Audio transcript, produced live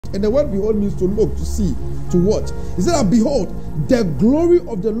And the word behold means to look, to see, to watch. He said, and behold, the glory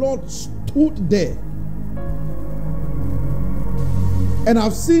of the Lord stood there. And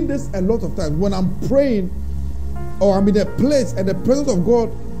I've seen this a lot of times when I'm praying or I'm in a place and the presence of God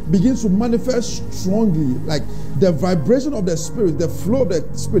begins to manifest strongly, like the vibration of the Spirit, the flow of the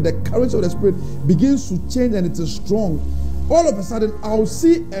Spirit, the current of the Spirit begins to change and it is strong. All of a sudden, I'll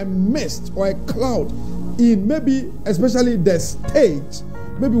see a mist or a cloud in maybe, especially the stage,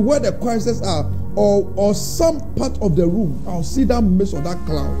 maybe where the choristers are, or some part of the room. I'll see that mist or that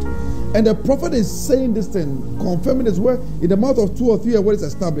cloud. And the prophet is saying this thing, confirming this, where in the mouth of 2 or 3 where it's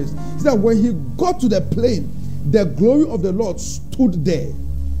established. He said that when he got to the plain, the glory of the Lord stood there.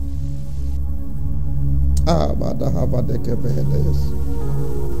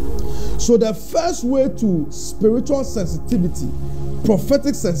 So the first way to spiritual sensitivity,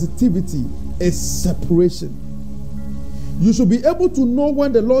 prophetic sensitivity, is separation. You should be able to know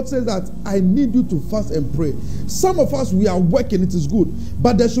when the Lord says that I need you to fast and pray. Some of us, we are working, it is good.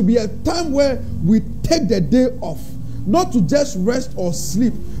 But there should be a time where we take the day off. Not to just rest or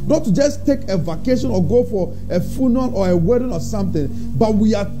sleep. Not to just take a vacation or go for a funeral or a wedding or something. But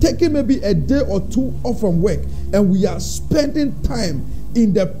we are taking maybe a day or 2 off from work. And we are spending time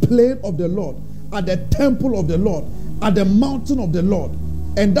in the plain of the Lord. At the temple of the Lord. At the mountain of the Lord.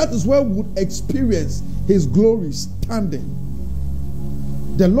 And that is where we would experience his glory standing.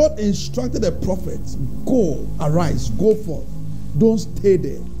 The Lord instructed the prophets, go, arise, go forth. Don't stay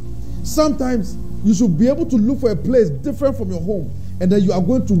there. Sometimes you should be able to look for a place different from your home, and then you are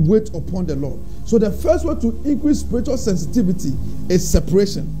going to wait upon the Lord. So the first way to increase spiritual sensitivity is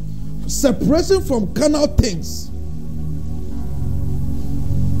separation. Separation from carnal things.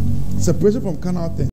 Separation from carnal things.